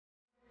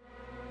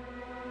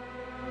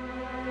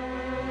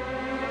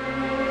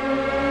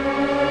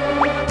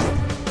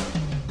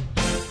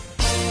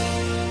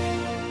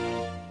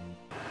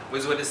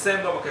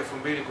Desemba mwaka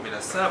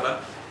 2017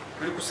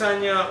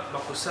 tulikusanya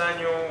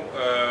makusanyo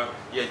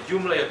ya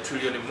jumla ya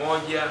trilioni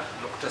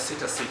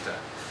 1.66,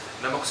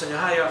 na makusanyo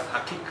haya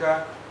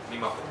hakika ni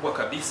makubwa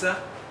kabisa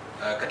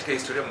katika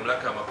historia ya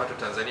Mamlaka ya Mapato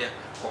Tanzania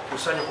kwa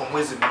kukusanywa kwa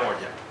mwezi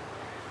mmoja.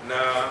 Na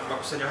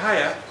makusanyo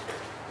haya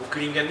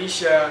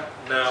ukilinganisha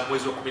na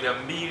mwezi wa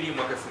 12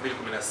 mwaka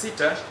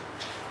 2016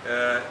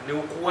 ni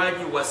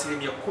ukuaji wa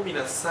asilimia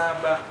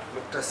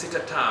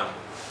 17.65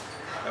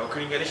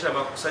 ukilinganisha na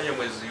makusanyo ya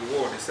mwezi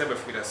huo Desemba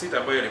 2016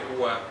 ambayo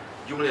yalikuwa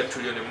jumla ya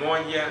trilioni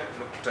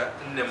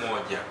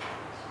 1.41.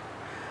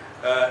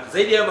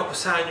 Zaidi ya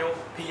makusanyo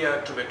pia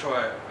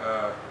tumetoa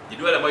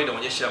jedwali ambayo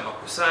inaonyesha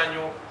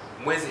makusanyo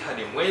mwezi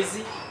hadi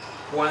mwezi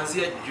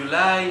kuanzia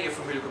Julai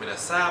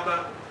 2017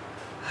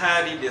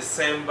 hadi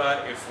Desemba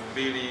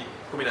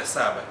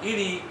 2017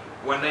 ili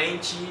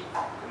wananchi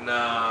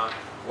na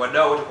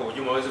wadau wote kwa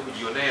ujumla waweze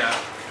kujionea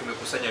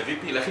tumekusanya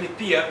vipi, lakini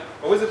pia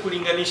waweze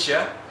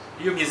kulinganisha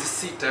hiyo miezi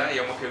sita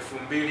ya mwaka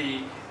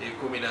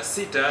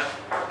 2016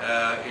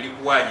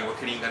 ilikuwaje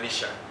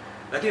wakilinganisha.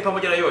 Lakini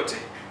pamoja na yote,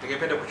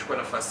 ningependa kuchukua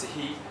nafasi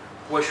hii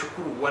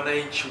kuwashukuru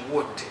wananchi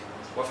wote,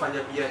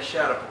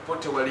 wafanyabiashara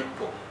popote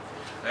walipo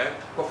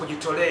kwa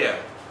kujitolea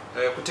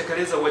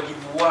kutekeleza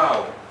wajibu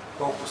wao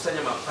kwa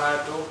kukusanya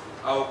mapato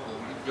au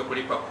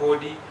kulipa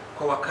kodi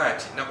kwa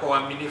wakati na kwa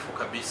uaminifu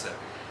kabisa.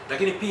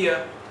 Lakini pia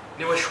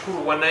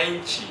niwashukuru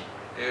wananchi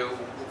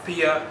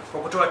pia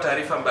kwa kutoa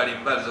taarifa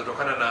mbalimbali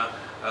zinazotokana na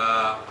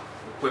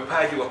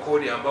ukwepaji wa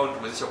kodi ambao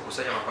tumewezesha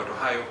kukusanya mapato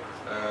hayo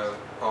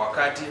kwa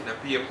wakati na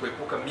pia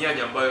kuepuka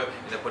mianya ambayo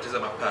inapoteza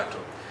mapato.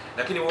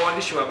 Lakini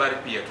waandishi wa habari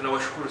pia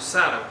tunawashukuru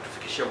sana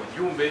kutufikishia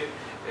ujumbe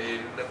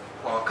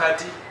kwa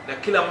wakati na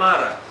kila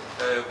mara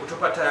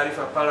kutupa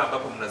taarifa pale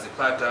ambapo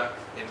mnazipata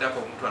endapo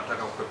mtu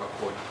anataka kukwepa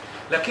kodi.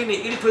 Lakini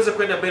ili tuweze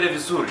kwenda mbele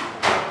vizuri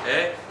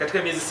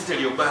katika miezi sita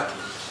iliyobaki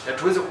na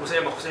tuweze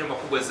kukusanya makusanyo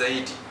makubwa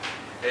zaidi,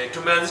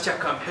 tumeanzisha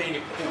kampeni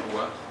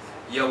kubwa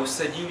ya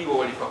usajili wa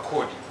walipa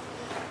kodi.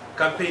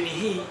 Kampeni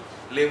hii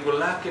lengo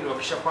lake ni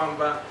kuhakikisha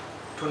kwamba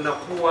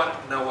tunakuwa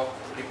na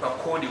walipa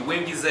kodi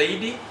wengi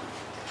zaidi,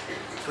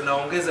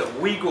 tunaongeza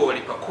wigo wa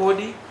walipa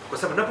kodi, kwa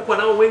sababu tunapokuwa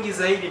nao wengi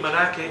zaidi maana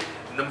yake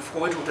na mfuko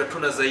wetu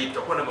utatuna zaidi,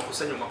 tutakuwa na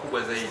makusanyo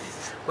makubwa zaidi.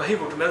 Kwa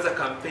hivyo tumeanza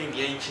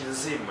kampeni ya nchi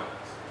nzima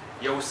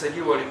ya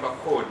usajili wa walipa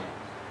kodi,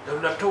 na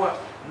tunatoa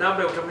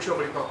namba ya utambulisho wa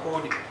walipa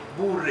kodi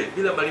bure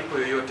bila malipo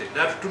yoyote,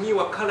 na hatutumii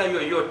wakala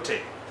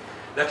yoyote.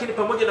 Lakini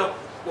pamoja na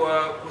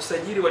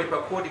kusajili walipa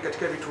kodi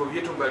katika vituo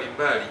vyetu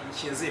mbalimbali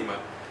nchi nzima,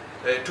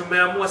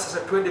 tumeamua sasa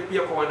twende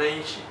pia kwa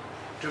wananchi.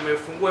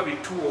 Tumefungua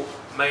vituo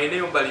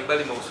maeneo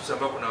mbalimbali mahususi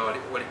ambao kuna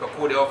walipa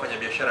kodi au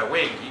wafanyabiashara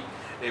wengi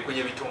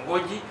kwenye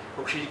vitongoji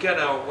kwa kushirikiana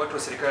na watu wa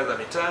serikali za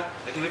mitaa,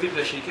 lakini vile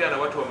tunashirikiana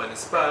na watu wa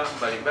manispaa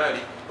mbalimbali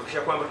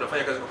kuhakikisha kwamba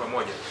tunafanya kazi kwa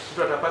pamoja.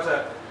 Mtu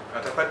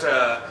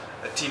atapata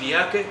tini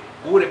yake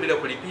bure bila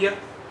kulipia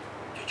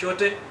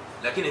chochote,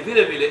 lakini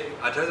vile vile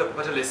ataweza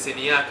kupata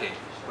leseni yake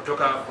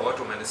kutoka kwa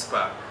watu wa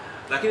manispaa.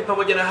 Lakini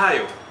pamoja na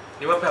hayo,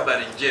 niwape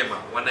habari njema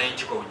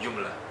wananchi kwa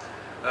ujumla.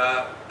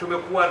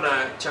 Tumekuwa na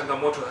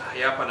changamoto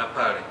hapa na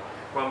pale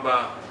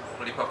kwamba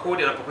mlipa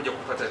kodi anapokuja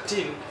kupata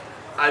tini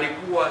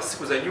alikuwa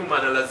siku za nyuma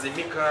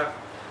analazimika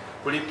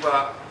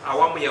kulipa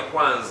awamu ya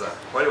kwanza,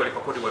 wale walipa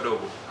kodi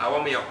wadogo,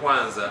 awamu ya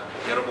kwanza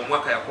ya robo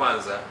mwaka ya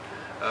kwanza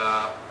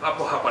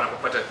hapo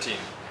anapopata tini.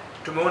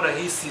 Tumeona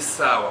hii si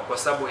sawa kwa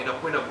sababu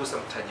inakuwa inagusa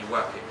mtaji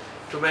wake.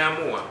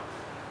 Tumeamua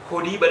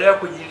kodi hii badala ya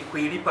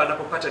kuilipa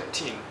anapopata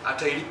tini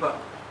atailipa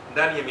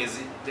ndani ya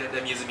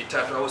miezi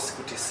mitatu au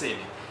siku 90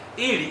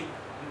 ili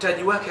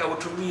mtaji wake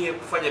autumie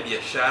kufanya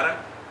biashara.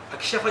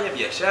 Akishafanya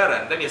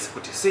biashara ndani ya siku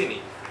 90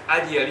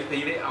 aje alipe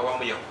ile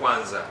awamu ya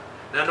kwanza.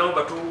 Na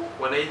naomba tu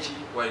wananchi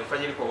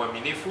walifanye hili kwa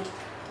uaminifu.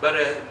 Baada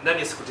ndani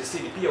ya siku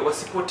 90 pia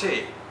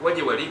wasipotee,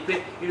 waje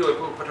walipe ili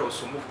waepuke kupata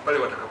usumbufu pale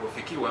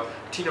watakapofikiwa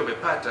tini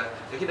umepata,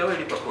 lakini na wewe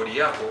lipa kodi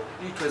yako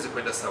ili tuweze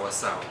kwenda sawa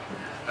sawa.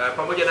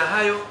 Pamoja na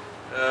hayo,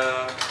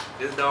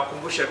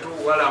 nawakumbusha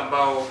tu wale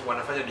ambao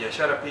wanafanya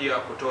biashara pia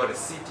kutoa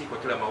risiti kwa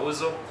kila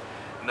mauzo,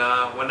 na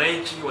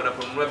wananchi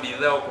wanaponunua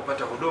bidhaa au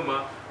kupata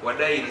huduma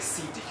wadai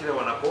risiti kila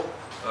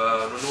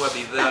wanaponunua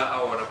bidhaa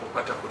au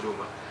wanapopata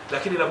huduma.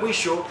 Lakini la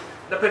mwisho,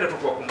 napenda tu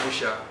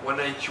kuwakumbusha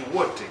wananchi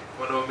wote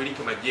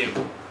wanaomiliki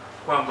majengo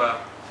kwamba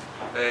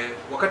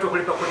wakati wa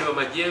kulipa kodi wa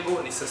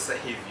majengo ni sasa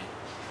hivi.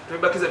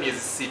 Tumebakiza miezi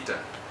sita.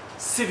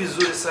 Si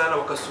vizuri sana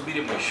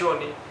wakasubiri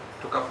mwishoni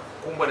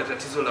tukakumbwa na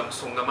tatizo la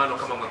msongamano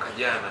kama mwaka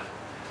jana.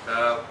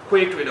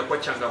 Kwetu inakuwa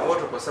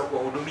changamoto kwa sababu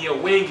kuwahudumia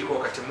wengi kwa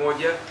wakati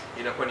mmoja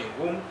inakuwa ni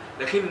ngumu,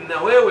 lakini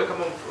na wewe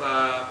kama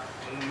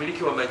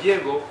mmiliki wa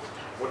majengo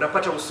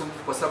unapata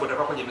usumbufu kwa sababu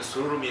utakuwa kwenye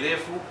misururu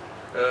mirefu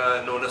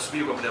na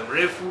unasubiri kwa muda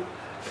mrefu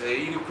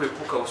ili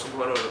kuepuka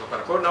usumbufu unaopata.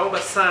 Kwa hiyo naomba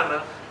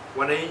sana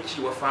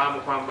wananchi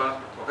wafahamu kwamba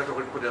wakati wa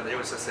kulipa kodi ya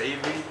majengo sasa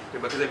hivi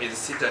tumebakiza miezi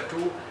sita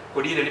tu.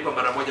 Kodi inalipa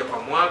mara moja kwa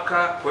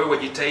mwaka, kwa hiyo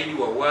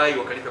wajitahidi wawahi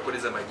wakalipa kodi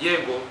za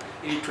majengo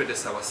ili tuende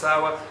sawa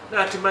sawa na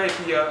hatimaye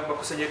pia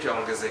makusanyo yetu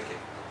yaongezeke.